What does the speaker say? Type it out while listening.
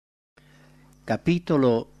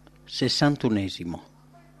Capitolo 61.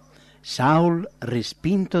 Saul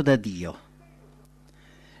respinto da Dio.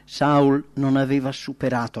 Saul non aveva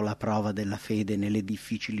superato la prova della fede nelle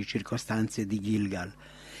difficili circostanze di Gilgal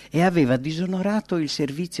e aveva disonorato il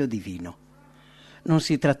servizio divino. Non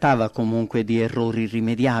si trattava comunque di errori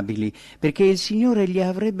irrimediabili, perché il Signore gli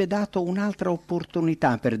avrebbe dato un'altra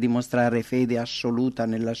opportunità per dimostrare fede assoluta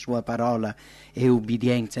nella sua parola e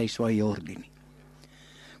ubbidienza ai suoi ordini.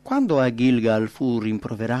 Quando a Gilgal fu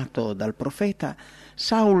rimproverato dal profeta,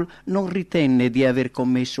 Saul non ritenne di aver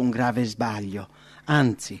commesso un grave sbaglio.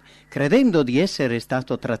 Anzi, credendo di essere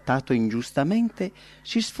stato trattato ingiustamente,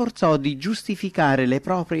 si sforzò di giustificare le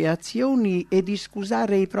proprie azioni e di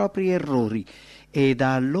scusare i propri errori, e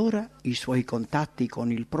da allora i suoi contatti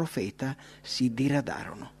con il profeta si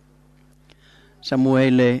diradarono.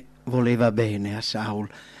 Samuele voleva bene a Saul,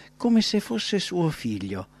 come se fosse suo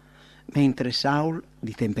figlio, mentre Saul,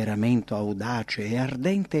 di temperamento audace e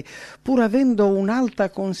ardente, pur avendo un'alta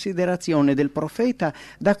considerazione del profeta,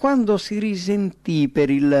 da quando si risentì per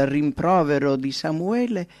il rimprovero di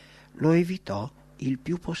Samuele, lo evitò il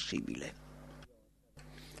più possibile.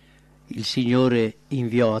 Il Signore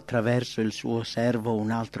inviò attraverso il suo servo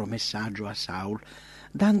un altro messaggio a Saul,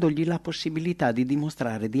 dandogli la possibilità di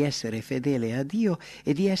dimostrare di essere fedele a Dio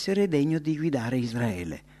e di essere degno di guidare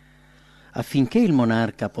Israele. Affinché il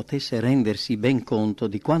monarca potesse rendersi ben conto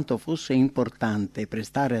di quanto fosse importante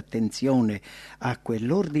prestare attenzione a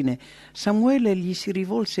quell'ordine, Samuele gli si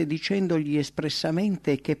rivolse dicendogli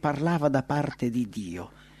espressamente che parlava da parte di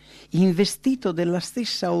Dio, investito della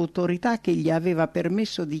stessa autorità che gli aveva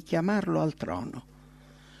permesso di chiamarlo al trono.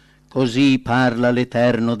 «Così parla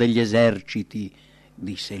l'Eterno degli eserciti»,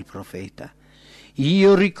 disse il profeta.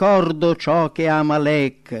 «Io ricordo ciò che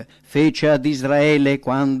Amalek fece ad Israele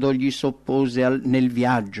quando gli s'oppose nel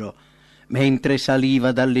viaggio, mentre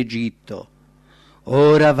saliva dall'Egitto.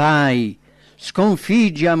 Ora vai,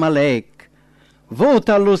 sconfiggi Amalek,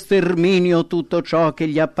 vota allo sterminio tutto ciò che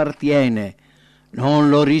gli appartiene, non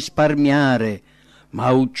lo risparmiare,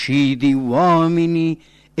 ma uccidi uomini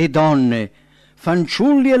e donne,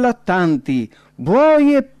 fanciulli e lattanti,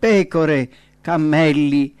 buoi e pecore,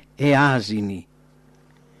 cammelli e asini».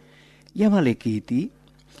 Gli Amalechiti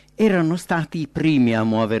erano stati i primi a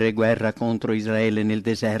muovere guerra contro Israele nel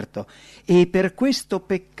deserto e per questo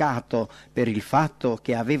peccato, per il fatto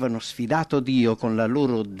che avevano sfidato Dio con la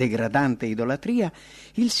loro degradante idolatria,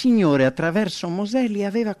 il Signore attraverso Mosè li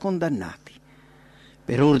aveva condannati.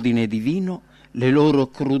 Per ordine divino, le loro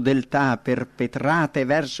crudeltà perpetrate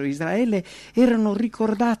verso Israele erano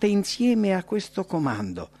ricordate insieme a questo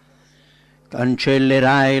comando: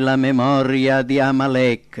 «Cancellerai la memoria di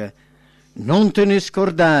Amalek, non te ne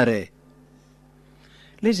scordare».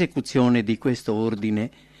 L'esecuzione di questo ordine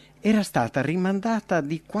era stata rimandata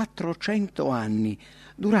di 400 anni,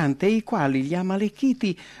 durante i quali gli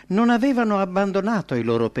Amalechiti non avevano abbandonato i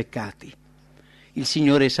loro peccati. Il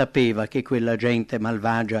Signore sapeva che quella gente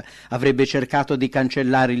malvagia avrebbe cercato di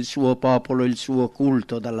cancellare il suo popolo e il suo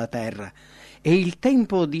culto dalla terra, e il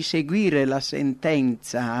tempo di seguire la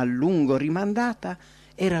sentenza a lungo rimandata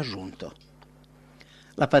era giunto.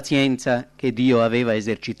 La pazienza che Dio aveva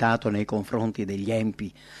esercitato nei confronti degli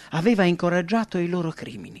empi aveva incoraggiato i loro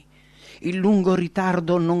crimini. Il lungo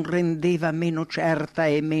ritardo non rendeva meno certa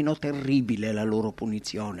e meno terribile la loro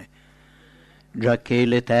punizione. Giacché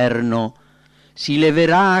l'Eterno si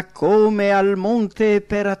leverà come al monte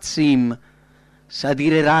Perazim,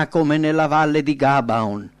 s'adirerà come nella valle di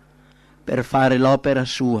Gabaon, per fare l'opera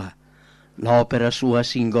sua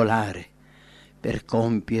singolare, per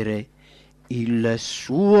compiere il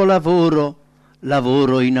suo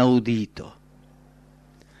lavoro inaudito.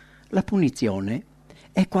 La punizione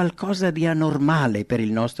è qualcosa di anormale per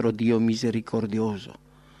il nostro Dio misericordioso.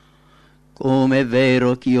 «Come è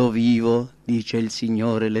vero ch'io vivo», dice il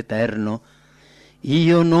Signore l'Eterno,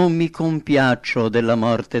 «io non mi compiaccio della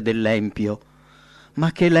morte dell'empio,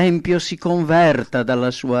 ma che l'empio si converta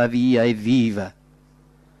dalla sua via e viva».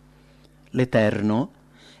 L'Eterno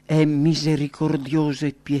è misericordioso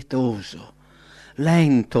e pietoso,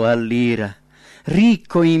 lento all'ira,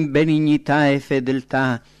 ricco in benignità e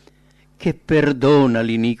fedeltà, che perdona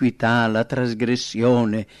l'iniquità, la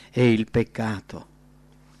trasgressione e il peccato.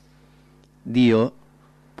 Dio,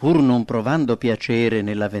 pur non provando piacere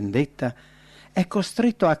nella vendetta, è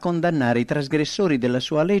costretto a condannare i trasgressori della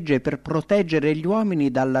sua legge per proteggere gli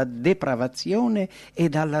uomini dalla depravazione e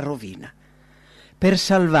dalla rovina. Per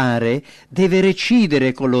salvare deve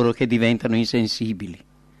recidere coloro che diventano insensibili.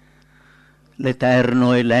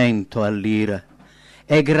 L'Eterno è lento all'ira,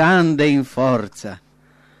 è grande in forza,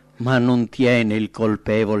 ma non tiene il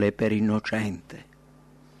colpevole per innocente.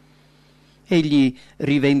 Egli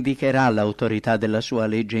rivendicherà l'autorità della sua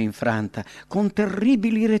legge infranta con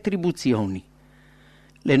terribili retribuzioni.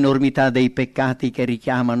 L'enormità dei peccati che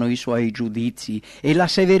richiamano i suoi giudizi e la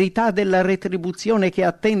severità della retribuzione che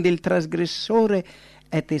attende il trasgressore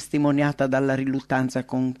è testimoniata dalla riluttanza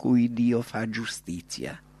con cui Dio fa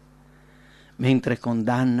giustizia. Mentre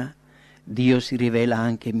condanna, Dio si rivela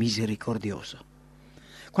anche misericordioso.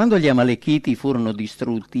 Quando gli Amalechiti furono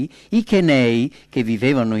distrutti, i Chenei, che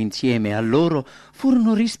vivevano insieme a loro,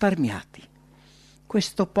 furono risparmiati.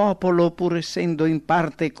 Questo popolo, pur essendo in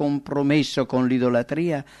parte compromesso con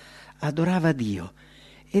l'idolatria, adorava Dio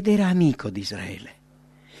ed era amico di Israele.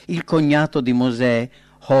 Il cognato di Mosè,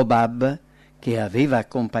 Hobab, che aveva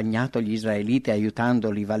accompagnato gli israeliti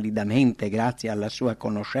aiutandoli validamente grazie alla sua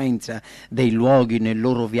conoscenza dei luoghi nel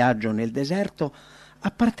loro viaggio nel deserto,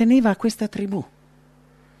 apparteneva a questa tribù.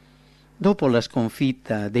 Dopo la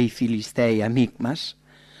sconfitta dei Filistei a Micmas,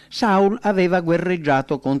 Saul aveva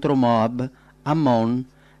guerreggiato contro Moab, Ammon,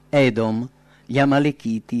 Edom, gli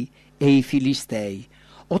Amalechiti e i Filistei,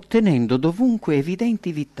 ottenendo dovunque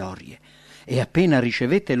evidenti vittorie, e appena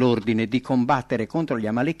ricevette l'ordine di combattere contro gli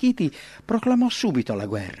Amalechiti, proclamò subito la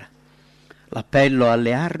guerra. L'appello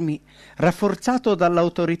alle armi, rafforzato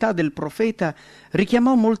dall'autorità del profeta,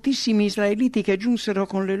 richiamò moltissimi israeliti che giunsero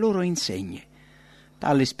con le loro insegne.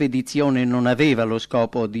 Tale spedizione non aveva lo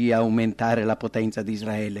scopo di aumentare la potenza di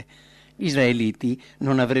Israele. Gli israeliti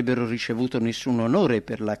non avrebbero ricevuto nessun onore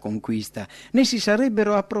per la conquista, né si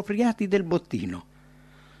sarebbero appropriati del bottino.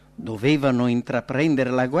 Dovevano intraprendere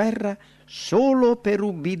la guerra solo per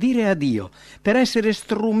ubbidire a Dio, per essere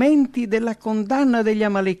strumenti della condanna degli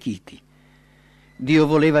Amalechiti. Dio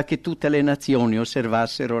voleva che tutte le nazioni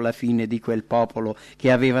osservassero la fine di quel popolo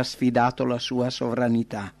che aveva sfidato la sua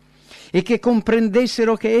sovranità, e che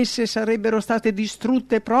comprendessero che esse sarebbero state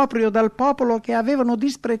distrutte proprio dal popolo che avevano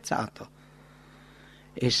disprezzato.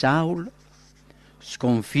 E Saul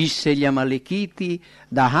sconfisse gli Amalechiti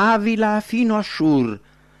da Havila fino a Shur,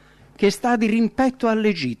 che sta di rimpetto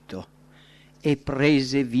all'Egitto, e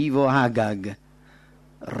prese vivo Agag,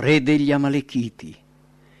 re degli Amalechiti,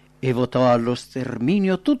 e votò allo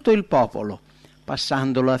sterminio tutto il popolo,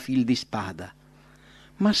 passandolo a fil di spada.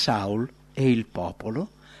 Ma Saul e il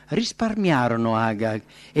popolo risparmiarono Agag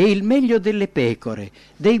e il meglio delle pecore,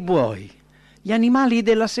 dei buoi, gli animali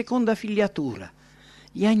della seconda figliatura,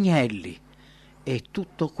 gli agnelli e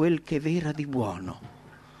tutto quel che v'era di buono.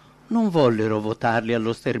 Non vollero votarli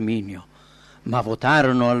allo sterminio, ma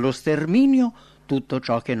votarono allo sterminio tutto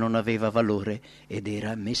ciò che non aveva valore ed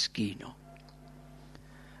era meschino.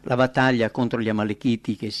 La battaglia contro gli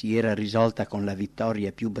Amalechiti, che si era risolta con la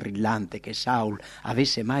vittoria più brillante che Saul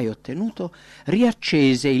avesse mai ottenuto,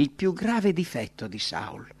 riaccese il più grave difetto di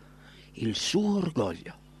Saul, il suo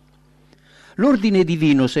orgoglio. L'ordine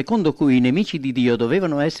divino secondo cui i nemici di Dio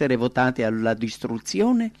dovevano essere votati alla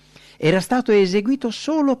distruzione era stato eseguito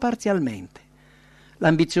solo parzialmente.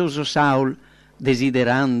 L'ambizioso Saul,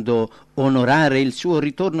 desiderando onorare il suo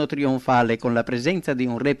ritorno trionfale con la presenza di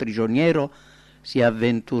un re prigioniero, si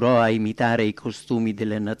avventurò a imitare i costumi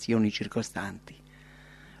delle nazioni circostanti.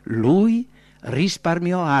 Lui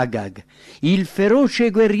risparmiò Agag, il feroce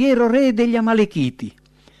guerriero re degli Amalechiti,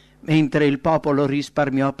 mentre il popolo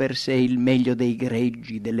risparmiò per sé il meglio dei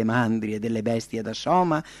greggi, delle mandrie e delle bestie da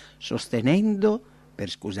soma, sostenendo, per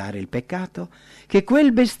scusare il peccato, che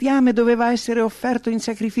quel bestiame doveva essere offerto in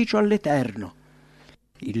sacrificio all'Eterno.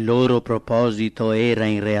 Il loro proposito era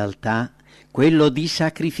in realtà quello di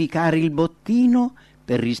sacrificare il bottino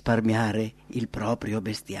per risparmiare il proprio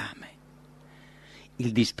bestiame.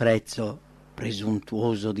 Il disprezzo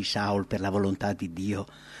presuntuoso di Saul per la volontà di Dio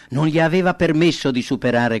non gli aveva permesso di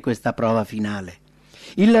superare questa prova finale.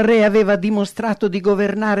 Il re aveva dimostrato di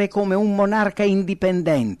governare come un monarca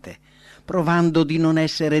indipendente, provando di non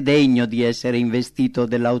essere degno di essere investito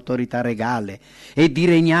dell'autorità regale e di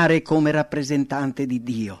regnare come rappresentante di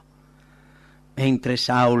Dio. Mentre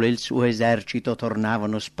Saul e il suo esercito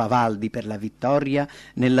tornavano spavaldi per la vittoria,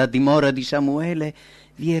 nella dimora di Samuele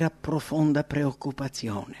vi era profonda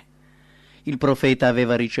preoccupazione. Il profeta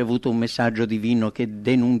aveva ricevuto un messaggio divino che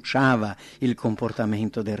denunciava il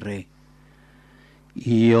comportamento del re.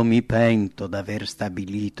 «Io mi pento d'aver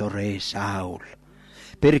stabilito re Saul,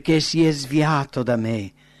 perché si è sviato da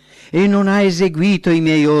me e non ha eseguito i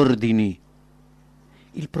miei ordini».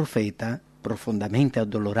 Il profeta, profondamente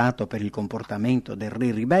addolorato per il comportamento del re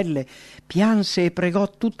ribelle, pianse e pregò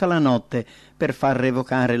tutta la notte per far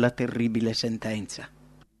revocare la terribile sentenza.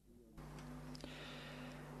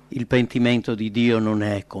 Il pentimento di Dio non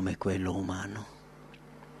è come quello umano.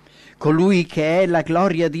 Colui che è la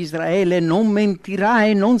gloria di Israele non mentirà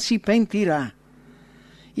e non si pentirà.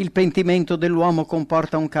 Il pentimento dell'uomo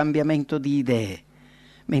comporta un cambiamento di idee,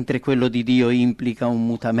 mentre quello di Dio implica un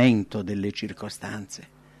mutamento delle circostanze.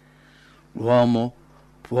 L'uomo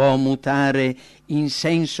può mutare in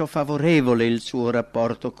senso favorevole il suo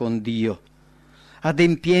rapporto con Dio,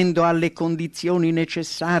 adempiendo alle condizioni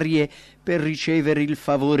necessarie per ricevere il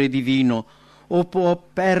favore divino, o può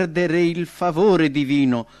perdere il favore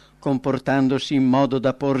divino, comportandosi in modo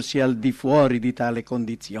da porsi al di fuori di tale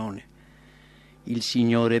condizione. Il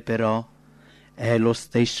Signore però è lo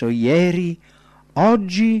stesso ieri,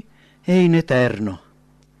 oggi e in eterno.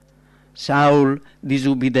 Saul,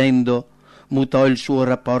 disubbidendo, mutò il suo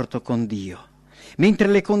rapporto con Dio, mentre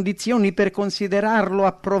le condizioni per considerarlo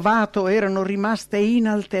approvato erano rimaste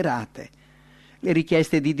inalterate. Le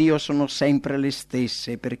richieste di Dio sono sempre le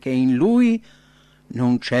stesse, perché in Lui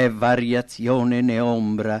non c'è variazione né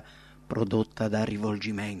ombra prodotta da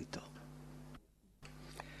rivolgimento.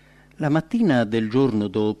 La mattina del giorno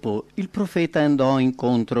dopo il profeta andò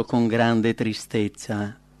incontro con grande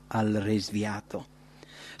tristezza al re sviato.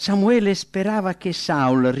 Samuele sperava che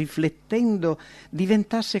Saul, riflettendo,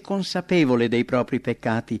 diventasse consapevole dei propri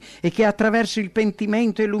peccati e che attraverso il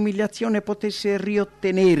pentimento e l'umiliazione potesse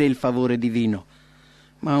riottenere il favore divino.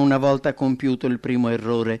 Ma una volta compiuto il primo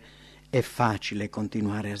errore è facile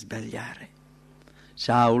continuare a sbagliare.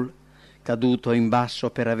 Saul, caduto in basso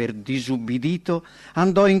per aver disubbidito,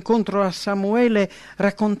 andò incontro a Samuele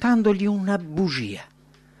raccontandogli una bugia.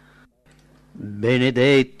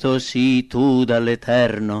 Benedetto sii tu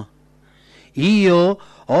dall'Eterno. Io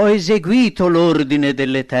ho eseguito l'ordine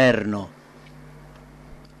dell'Eterno.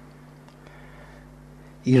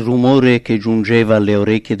 Il rumore che giungeva alle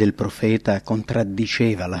orecchie del profeta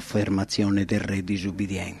contraddiceva l'affermazione del re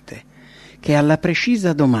disubbidiente, che alla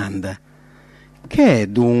precisa domanda «Che è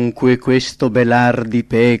dunque questo belar di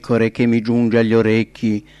pecore che mi giunge agli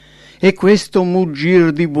orecchi e questo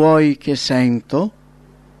muggir di buoi che sento?»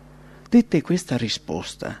 dette questa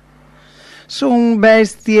risposta: «Son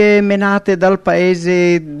bestie menate dal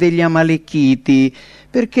paese degli Amalechiti,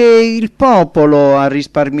 perché il popolo ha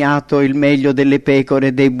risparmiato il meglio delle pecore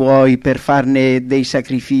e dei buoi per farne dei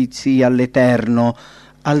sacrifici all'Eterno,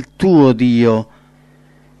 al tuo Dio.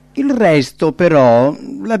 Il resto però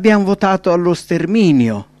l'abbiamo votato allo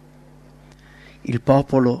sterminio». Il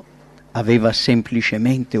popolo aveva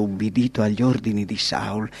semplicemente ubbidito agli ordini di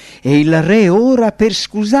Saul e il re ora, per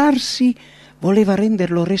scusarsi, voleva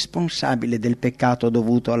renderlo responsabile del peccato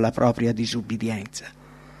dovuto alla propria disubbidienza.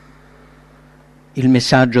 Il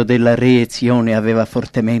messaggio della reiezione aveva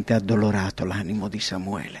fortemente addolorato l'animo di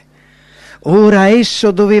Samuele. Ora esso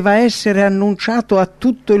doveva essere annunciato a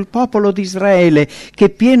tutto il popolo di Israele, che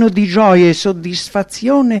pieno di gioia e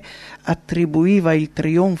soddisfazione attribuiva il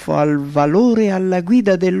trionfo al valore e alla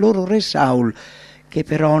guida del loro re Saul, che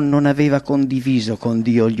però non aveva condiviso con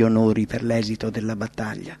Dio gli onori per l'esito della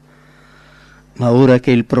battaglia. Ma ora che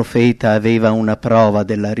il profeta aveva una prova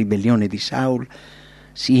della ribellione di Saul,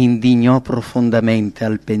 si indignò profondamente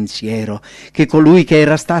al pensiero che colui che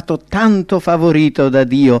era stato tanto favorito da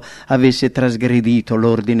Dio avesse trasgredito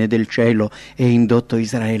l'ordine del cielo e indotto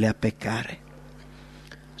Israele a peccare.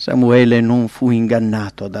 Samuele non fu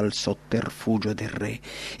ingannato dal sotterfugio del re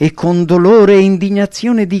e con dolore e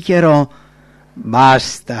indignazione dichiarò: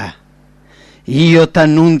 «Basta, io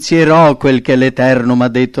t'annunzierò quel che l'Eterno m'ha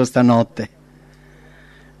detto stanotte.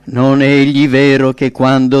 Non è egli vero che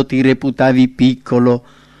quando ti reputavi piccolo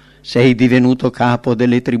sei divenuto capo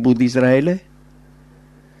delle tribù di Israele?»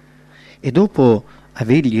 E dopo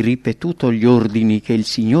avergli ripetuto gli ordini che il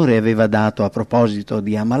Signore aveva dato a proposito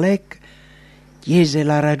di Amalek, chiese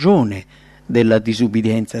la ragione della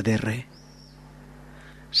disubbidienza del re.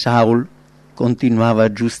 Saul continuava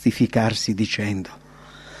a giustificarsi dicendo: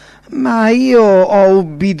 «Ma io ho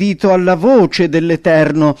ubbidito alla voce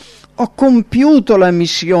dell'Eterno, ho compiuto la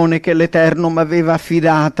missione che l'Eterno m'aveva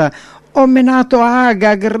affidata, ho menato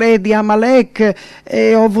Agag, re di Amalek,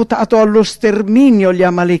 e ho votato allo sterminio gli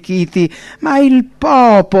Amalechiti, ma il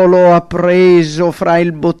popolo ha preso fra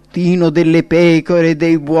il bottino delle pecore e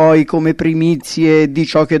dei buoi come primizie di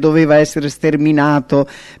ciò che doveva essere sterminato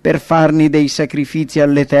per farni dei sacrifici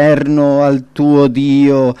all'Eterno, al tuo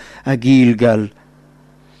Dio, a Gilgal».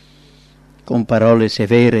 Con parole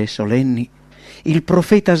severe e solenni il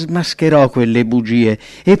profeta smascherò quelle bugie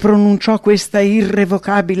e pronunciò questa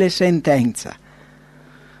irrevocabile sentenza: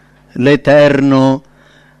 «L'Eterno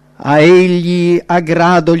ha egli a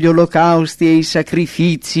grado gli olocausti e i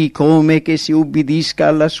sacrifici come che si ubbidisca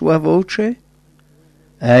alla sua voce?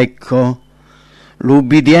 Ecco,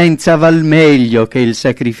 l'ubbidienza val meglio che il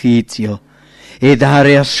sacrificio, e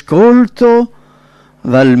dare ascolto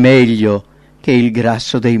val meglio che il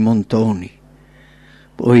grasso dei montoni.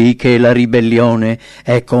 poiché la ribellione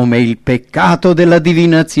è come il peccato della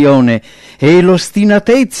divinazione e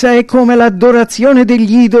l'ostinatezza è come l'adorazione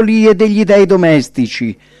degli idoli e degli dei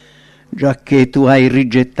domestici. Giacché tu hai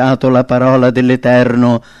rigettato la parola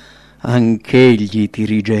dell'Eterno, anch'egli ti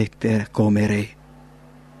rigetta come re.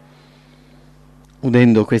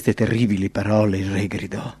 Udendo queste terribili parole, il re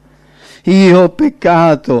gridò: Io ho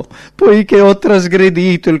peccato, poiché ho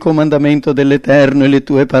trasgredito il comandamento dell'Eterno e le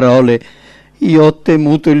tue parole. Io ho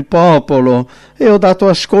temuto il popolo e ho dato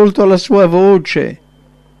ascolto alla sua voce.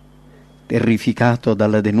 Terrificato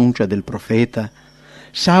dalla denuncia del profeta,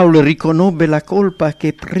 Saul riconobbe la colpa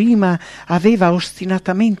che prima aveva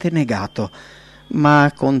ostinatamente negato,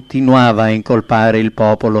 ma continuava a incolpare il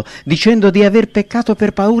popolo, dicendo di aver peccato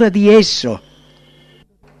per paura di esso.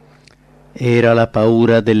 Era la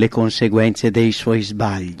paura delle conseguenze dei suoi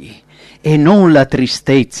sbagli e non la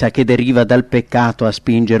tristezza che deriva dal peccato a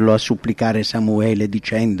spingerlo a supplicare Samuele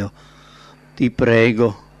dicendo: Ti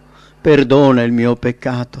prego, perdona il mio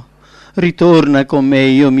peccato, ritorna con me,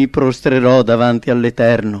 io mi prostrerò davanti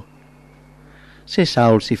all'Eterno. Se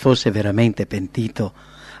Saul si fosse veramente pentito,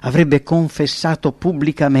 avrebbe confessato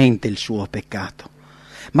pubblicamente il suo peccato.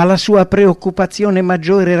 Ma la sua preoccupazione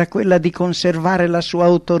maggiore era quella di conservare la sua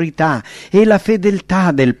autorità e la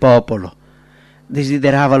fedeltà del popolo.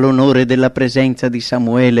 Desiderava l'onore della presenza di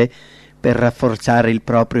Samuele per rafforzare il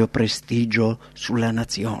proprio prestigio sulla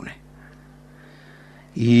nazione.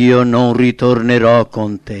 Io non ritornerò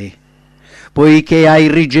con te, poiché hai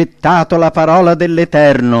rigettato la parola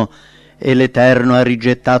dell'Eterno, e l'Eterno ha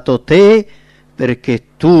rigettato te perché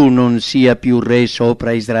tu non sia più re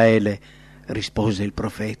sopra Israele, rispose il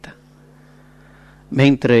profeta.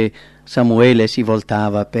 Mentre Samuele si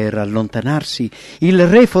voltava per allontanarsi, il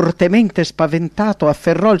re, fortemente spaventato,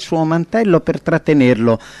 afferrò il suo mantello per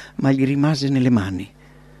trattenerlo, ma gli rimase nelle mani.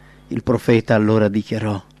 Il profeta allora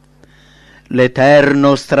dichiarò: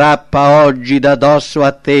 L'Eterno strappa oggi da dosso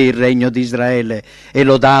a te il regno di Israele e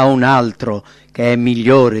lo dà a un altro che è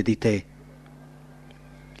migliore di te.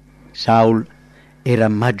 Saul era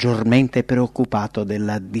maggiormente preoccupato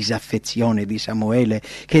della disaffezione di Samuele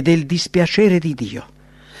che del dispiacere di Dio.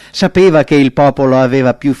 Sapeva che il popolo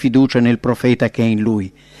aveva più fiducia nel profeta che in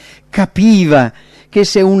lui. Capiva che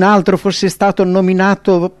se un altro fosse stato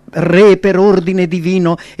nominato re per ordine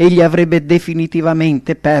divino, egli avrebbe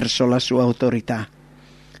definitivamente perso la sua autorità.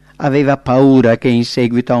 Aveva paura che in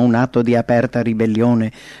seguito a un atto di aperta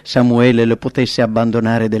ribellione Samuele lo potesse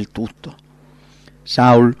abbandonare del tutto.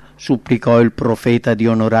 Saul supplicò il profeta di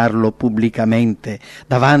onorarlo pubblicamente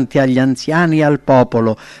davanti agli anziani e al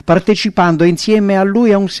popolo, partecipando insieme a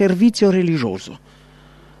lui a un servizio religioso.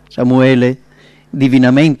 Samuele,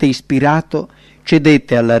 divinamente ispirato,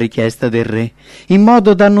 cedette alla richiesta del re, in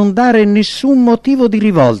modo da non dare nessun motivo di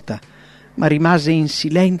rivolta, ma rimase in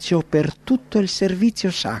silenzio per tutto il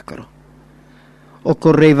servizio sacro.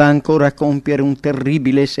 Occorreva ancora compiere un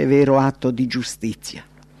terribile e severo atto di giustizia.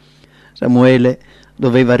 Samuele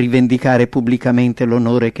doveva rivendicare pubblicamente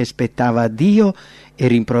l'onore che spettava a Dio e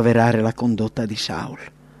rimproverare la condotta di Saul.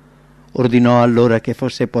 Ordinò allora che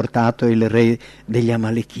fosse portato il re degli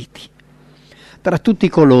Amalechiti. Tra tutti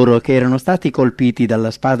coloro che erano stati colpiti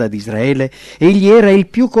dalla spada di Israele, egli era il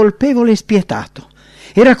più colpevole e spietato.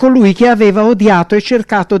 Era colui che aveva odiato e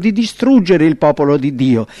cercato di distruggere il popolo di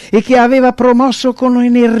Dio e che aveva promosso con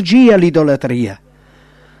energia l'idolatria.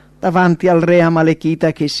 Davanti al re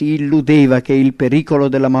Amalechita che si illudeva che il pericolo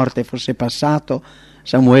della morte fosse passato,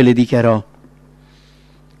 Samuele dichiarò: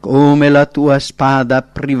 Come la tua spada ha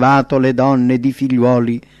privato le donne di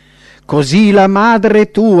figliuoli, così la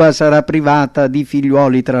madre tua sarà privata di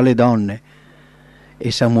figliuoli tra le donne.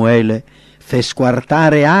 E Samuele fe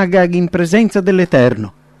squartare Agag in presenza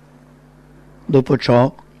dell'Eterno. Dopo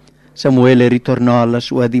ciò Samuele ritornò alla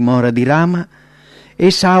sua dimora di Rama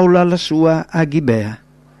e Saul alla sua a Gibea.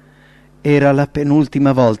 Era la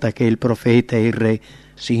penultima volta che il profeta e il re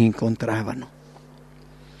si incontravano.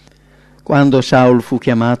 Quando Saul fu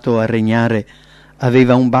chiamato a regnare,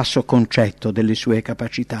 aveva un basso concetto delle sue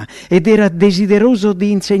capacità ed era desideroso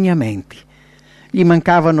di insegnamenti. Gli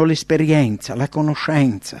mancavano l'esperienza, la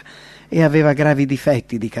conoscenza e aveva gravi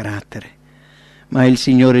difetti di carattere. Ma il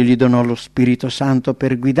Signore gli donò lo Spirito Santo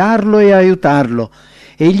per guidarlo e aiutarlo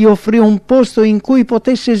e gli offrì un posto in cui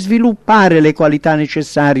potesse sviluppare le qualità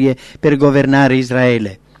necessarie per governare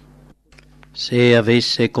Israele. Se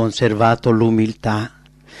avesse conservato l'umiltà,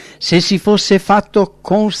 se si fosse fatto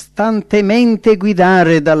costantemente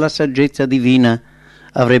guidare dalla saggezza divina,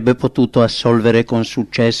 avrebbe potuto assolvere con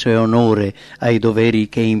successo e onore ai doveri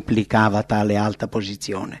che implicava tale alta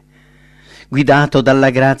posizione. guidato dalla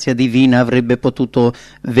grazia divina, avrebbe potuto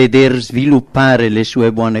veder sviluppare le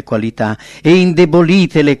sue buone qualità e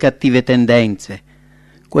indebolite le cattive tendenze.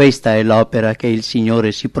 Questa è l'opera che il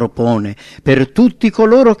Signore si propone per tutti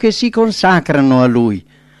coloro che si consacrano a Lui.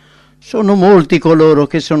 Sono molti coloro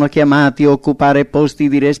che sono chiamati a occupare posti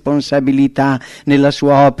di responsabilità nella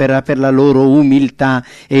sua opera per la loro umiltà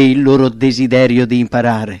e il loro desiderio di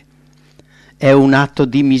imparare. È un atto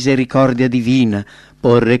di misericordia divina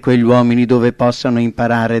porre quegli uomini dove possano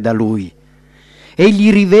imparare da Lui.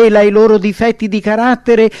 Egli rivela i loro difetti di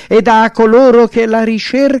carattere e dà a coloro che la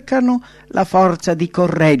ricercano la forza di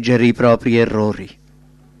correggere i propri errori.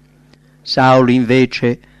 Saul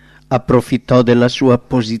invece approfittò della sua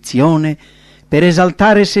posizione per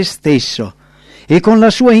esaltare se stesso e con la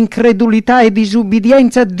sua incredulità e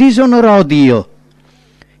disubbidienza disonorò Dio.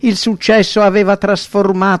 Il successo aveva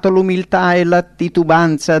trasformato l'umiltà e la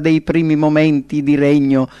titubanza dei primi momenti di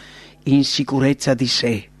regno in sicurezza di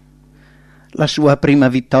sé. La sua prima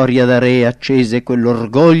vittoria da re accese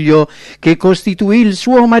quell'orgoglio che costituì il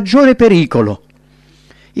suo maggiore pericolo.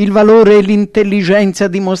 Il valore e l'intelligenza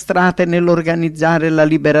dimostrate nell'organizzare la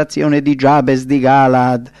liberazione di Giabes di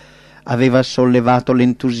Galaad aveva sollevato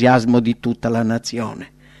l'entusiasmo di tutta la nazione.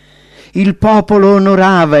 Il popolo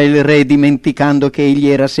onorava il re dimenticando che egli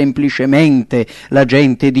era semplicemente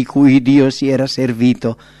l'agente di cui Dio si era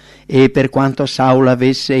servito, e per quanto Saul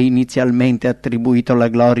avesse inizialmente attribuito la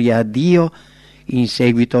gloria a Dio, in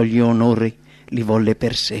seguito gli onori li volle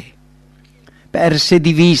per sé. Perse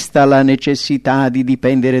di vista la necessità di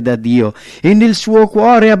dipendere da Dio e nel suo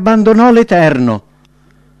cuore abbandonò l'Eterno.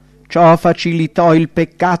 Ciò facilitò il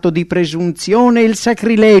peccato di presunzione e il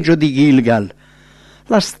sacrilegio di Gilgal.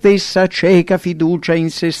 La stessa cieca fiducia in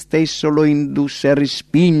se stesso lo indusse a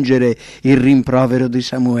respingere il rimprovero di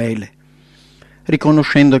Samuele.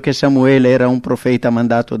 Riconoscendo che Samuele era un profeta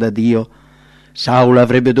mandato da Dio, Saul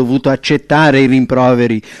avrebbe dovuto accettare i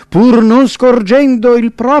rimproveri, pur non scorgendo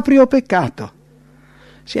il proprio peccato.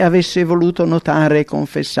 Se avesse voluto notare e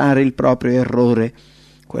confessare il proprio errore,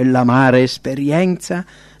 quell'amara esperienza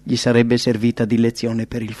gli sarebbe servita di lezione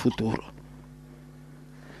per il futuro.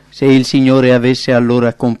 Se il Signore avesse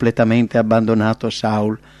allora completamente abbandonato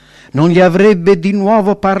Saul, non gli avrebbe di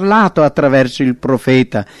nuovo parlato attraverso il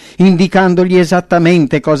profeta, indicandogli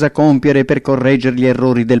esattamente cosa compiere per correggere gli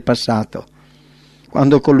errori del passato.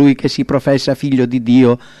 Quando colui che si professa figlio di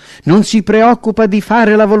Dio non si preoccupa di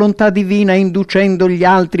fare la volontà divina inducendo gli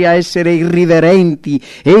altri a essere irriverenti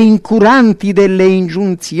e incuranti delle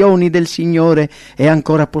ingiunzioni del Signore, è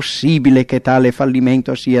ancora possibile che tale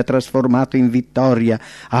fallimento sia trasformato in vittoria,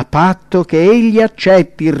 a patto che egli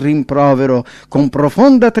accetti il rimprovero con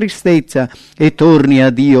profonda tristezza e torni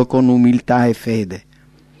a Dio con umiltà e fede.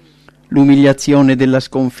 L'umiliazione della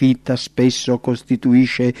sconfitta spesso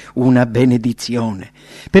costituisce una benedizione,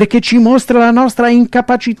 perché ci mostra la nostra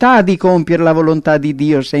incapacità di compiere la volontà di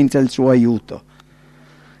Dio senza il suo aiuto.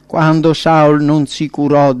 Quando Saul non si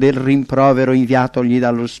curò del rimprovero inviatogli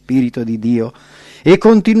dallo Spirito di Dio e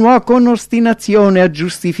continuò con ostinazione a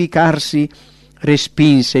giustificarsi,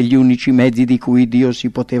 respinse gli unici mezzi di cui Dio si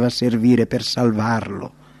poteva servire per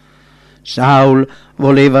salvarlo. Saul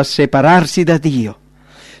voleva separarsi da Dio.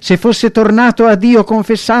 Se fosse tornato a Dio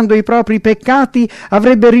confessando i propri peccati,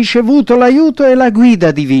 avrebbe ricevuto l'aiuto e la guida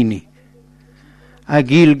divini. A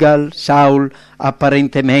Gilgal, Saul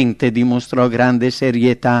apparentemente dimostrò grande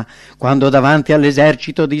serietà quando davanti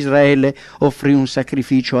all'esercito di Israele offrì un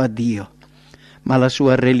sacrificio a Dio, ma la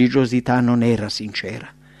sua religiosità non era sincera.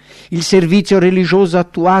 Il servizio religioso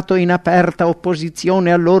attuato in aperta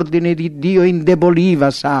opposizione all'ordine di Dio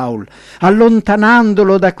indeboliva Saul,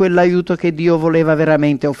 allontanandolo da quell'aiuto che Dio voleva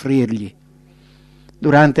veramente offrirgli.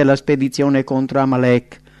 Durante la spedizione contro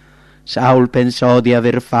Amalek, Saul pensò di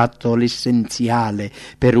aver fatto l'essenziale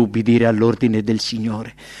per ubbidire all'ordine del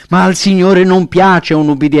Signore, ma al Signore non piace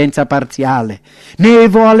un'ubbidienza parziale, né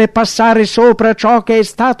vuole passare sopra ciò che è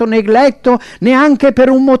stato negletto neanche per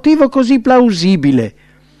un motivo così plausibile.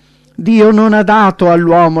 Dio non ha dato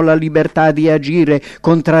all'uomo la libertà di agire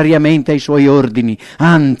contrariamente ai suoi ordini,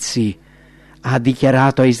 anzi, ha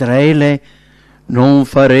dichiarato a Israele: non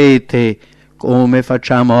farete come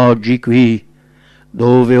facciamo oggi qui,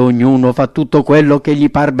 dove ognuno fa tutto quello che gli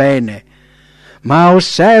par bene, ma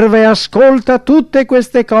osserva e ascolta tutte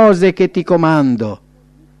queste cose che ti comando.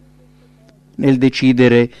 Nel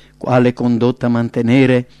decidere quale condotta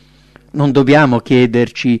mantenere, non dobbiamo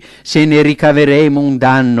chiederci se ne ricaveremo un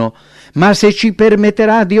danno, ma se ci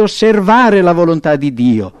permetterà di osservare la volontà di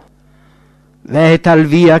Dio. V'è tal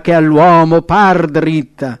via che all'uomo par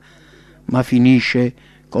dritta, ma finisce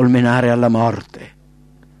col menare alla morte.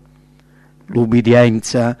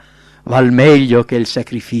 L'ubbidienza val meglio che il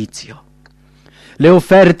sacrificio. Le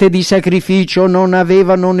offerte di sacrificio non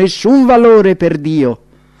avevano nessun valore per Dio.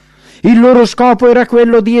 Il loro scopo era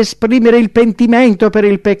quello di esprimere il pentimento per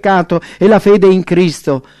il peccato e la fede in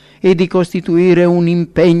Cristo e di costituire un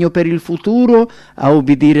impegno per il futuro a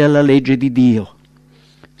obbedire alla legge di Dio.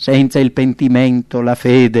 Senza il pentimento, la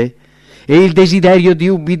fede e il desiderio di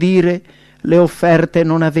ubbidire, le offerte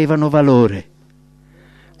non avevano valore.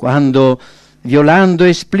 Quando, violando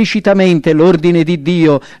esplicitamente l'ordine di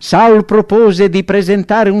Dio, Saul propose di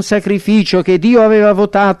presentare un sacrificio che Dio aveva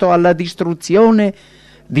votato alla distruzione,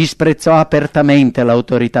 disprezzò apertamente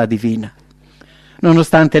l'autorità divina.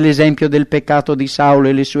 Nonostante l'esempio del peccato di Saul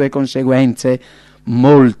e le sue conseguenze,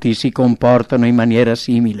 molti si comportano in maniera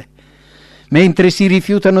simile. Mentre si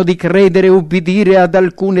rifiutano di credere e ubbidire ad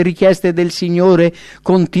alcune richieste del Signore,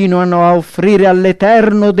 continuano a offrire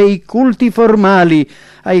all'Eterno dei culti formali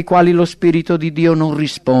ai quali lo Spirito di Dio non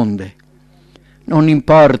risponde. Non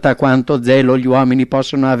importa quanto zelo gli uomini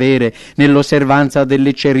possono avere nell'osservanza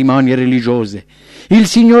delle cerimonie religiose, il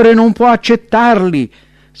Signore non può accettarli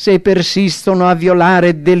se persistono a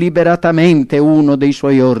violare deliberatamente uno dei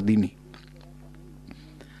suoi ordini.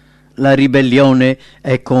 La ribellione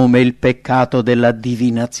è come il peccato della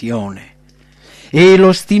divinazione e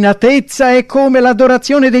l'ostinatezza è come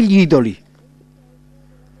l'adorazione degli idoli.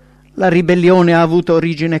 La ribellione ha avuto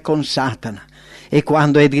origine con Satana e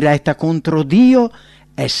quando è diretta contro Dio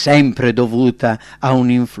è sempre dovuta a un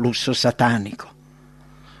influsso satanico.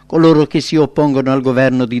 Coloro che si oppongono al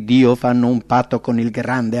governo di Dio fanno un patto con il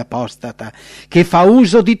grande apostata, che fa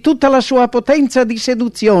uso di tutta la sua potenza di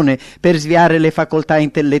seduzione per sviare le facoltà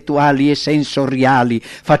intellettuali e sensoriali,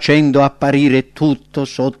 facendo apparire tutto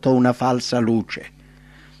sotto una falsa luce.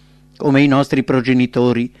 Come i nostri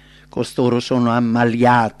progenitori, costoro sono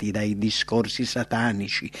ammaliati dai discorsi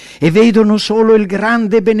satanici e vedono solo il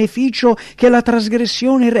grande beneficio che la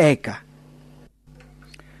trasgressione reca.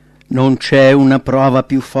 Non c'è una prova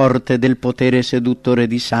più forte del potere seduttore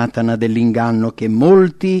di Satana dell'inganno che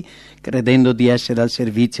molti, credendo di essere al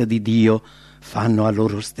servizio di Dio, fanno a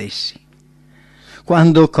loro stessi.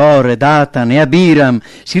 Quando Core, Datan e Abiram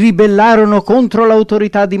si ribellarono contro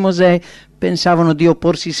l'autorità di Mosè, pensavano di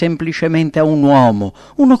opporsi semplicemente a un uomo,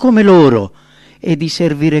 uno come loro, e di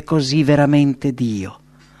servire così veramente Dio.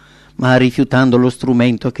 Ma rifiutando lo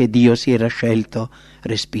strumento che Dio si era scelto,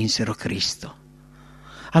 respinsero Cristo.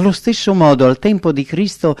 Allo stesso modo, al tempo di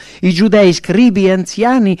Cristo, i giudei scribi e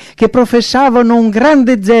anziani che professavano un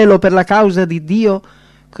grande zelo per la causa di Dio,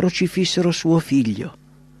 crocifissero suo figlio.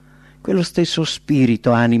 Quello stesso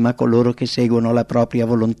spirito anima coloro che seguono la propria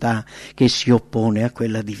volontà, che si oppone a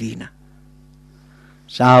quella divina.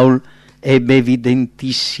 Saul ebbe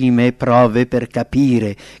evidentissime prove per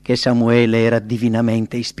capire che Samuele era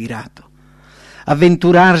divinamente ispirato.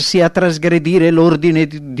 Avventurarsi a trasgredire l'ordine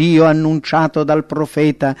di Dio annunciato dal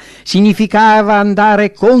profeta significava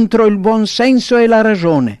andare contro il buon senso e la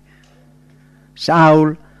ragione.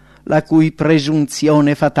 Saul, la cui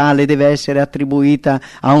presunzione fatale deve essere attribuita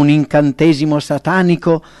a un incantesimo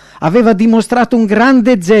satanico, aveva dimostrato un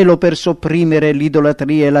grande zelo per sopprimere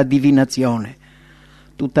l'idolatria e la divinazione.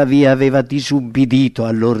 Tuttavia aveva disubbidito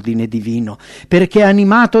all'ordine divino, perché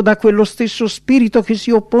animato da quello stesso spirito che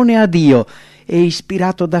si oppone a Dio e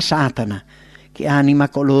ispirato da Satana, che anima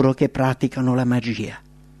coloro che praticano la magia.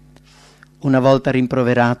 Una volta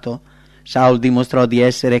rimproverato, Saul dimostrò di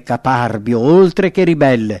essere caparbio, oltre che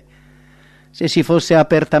ribelle. Se si fosse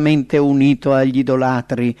apertamente unito agli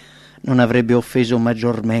idolatri, non avrebbe offeso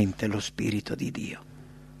maggiormente lo Spirito di Dio.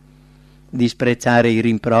 Disprezzare i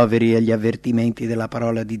rimproveri e gli avvertimenti della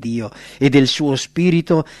parola di Dio e del suo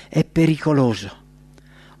Spirito è pericoloso.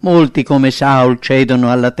 Molti come Saul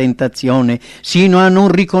cedono alla tentazione sino a non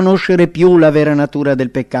riconoscere più la vera natura del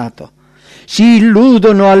peccato. Si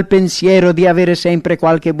illudono al pensiero di avere sempre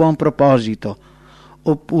qualche buon proposito,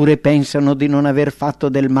 oppure pensano di non aver fatto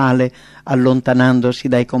del male allontanandosi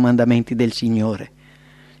dai comandamenti del Signore.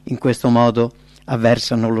 In questo modo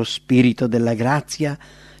avversano lo spirito della grazia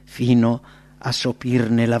fino a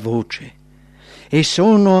sopirne la voce e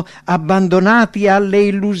sono abbandonati alle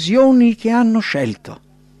illusioni che hanno scelto.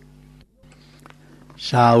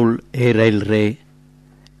 Saul era il re,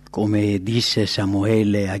 come disse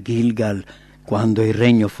Samuele a Gilgal quando il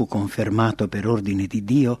regno fu confermato per ordine di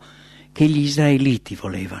Dio, che gli israeliti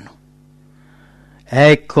volevano.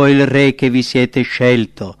 Ecco il re che vi siete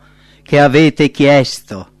scelto, che avete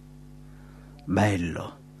chiesto.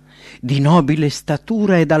 Bello, di nobile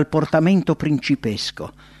statura e dal portamento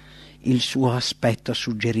principesco. Il suo aspetto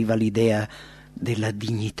suggeriva l'idea della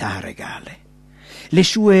dignità regale. Le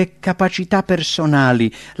sue capacità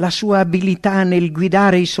personali, la sua abilità nel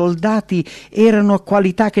guidare i soldati erano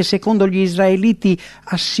qualità che secondo gli israeliti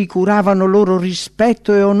assicuravano loro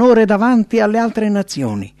rispetto e onore davanti alle altre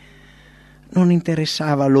nazioni. Non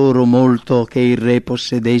interessava loro molto che il re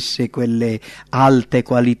possedesse quelle alte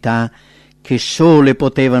qualità che sole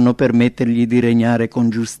potevano permettergli di regnare con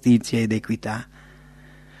giustizia ed equità.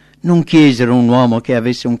 Non chiesero un uomo che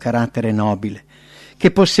avesse un carattere nobile,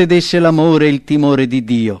 che possedesse l'amore e il timore di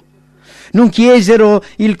Dio. Non chiesero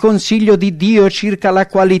il consiglio di Dio circa la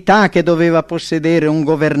qualità che doveva possedere un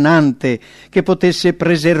governante che potesse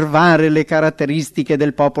preservare le caratteristiche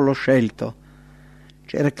del popolo scelto.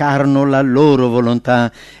 Cercarono la loro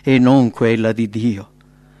volontà e non quella di Dio.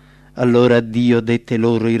 Allora Dio dette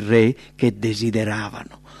loro il re che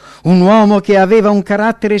desideravano, un uomo che aveva un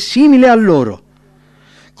carattere simile a loro.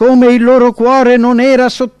 Come il loro cuore non era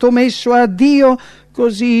sottomesso a Dio,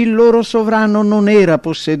 così il loro sovrano non era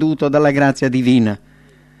posseduto dalla grazia divina.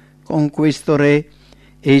 Con questo re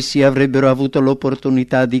essi avrebbero avuto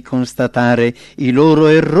l'opportunità di constatare i loro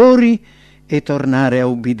errori e tornare a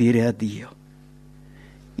ubbidire a Dio.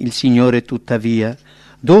 Il Signore, tuttavia,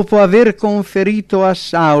 dopo aver conferito a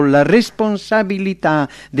Saul la responsabilità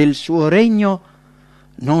del suo regno,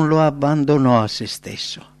 non lo abbandonò a se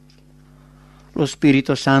stesso. Lo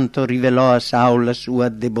Spirito Santo rivelò a Saul la sua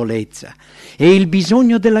debolezza e il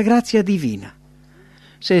bisogno della grazia divina.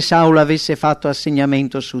 Se Saul avesse fatto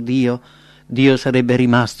assegnamento su Dio, Dio sarebbe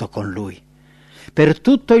rimasto con lui. Per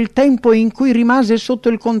tutto il tempo in cui rimase sotto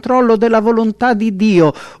il controllo della volontà di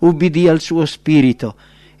Dio, ubbidì al suo spirito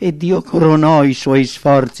e Dio coronò i suoi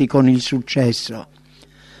sforzi con il successo.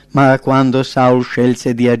 Ma quando Saul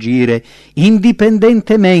scelse di agire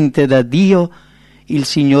indipendentemente da Dio, il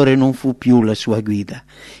Signore non fu più la sua guida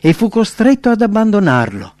e fu costretto ad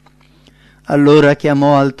abbandonarlo. Allora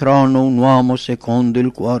chiamò al trono un uomo secondo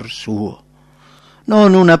il cuor suo.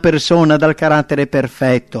 Non una persona dal carattere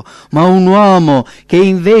perfetto, ma un uomo che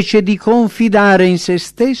invece di confidare in se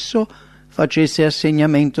stesso facesse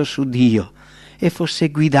assegnamento su Dio e fosse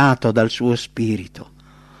guidato dal suo spirito.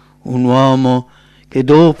 Un uomo che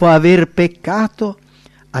dopo aver peccato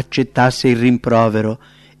accettasse il rimprovero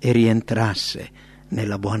e rientrasse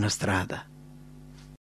nella buona strada.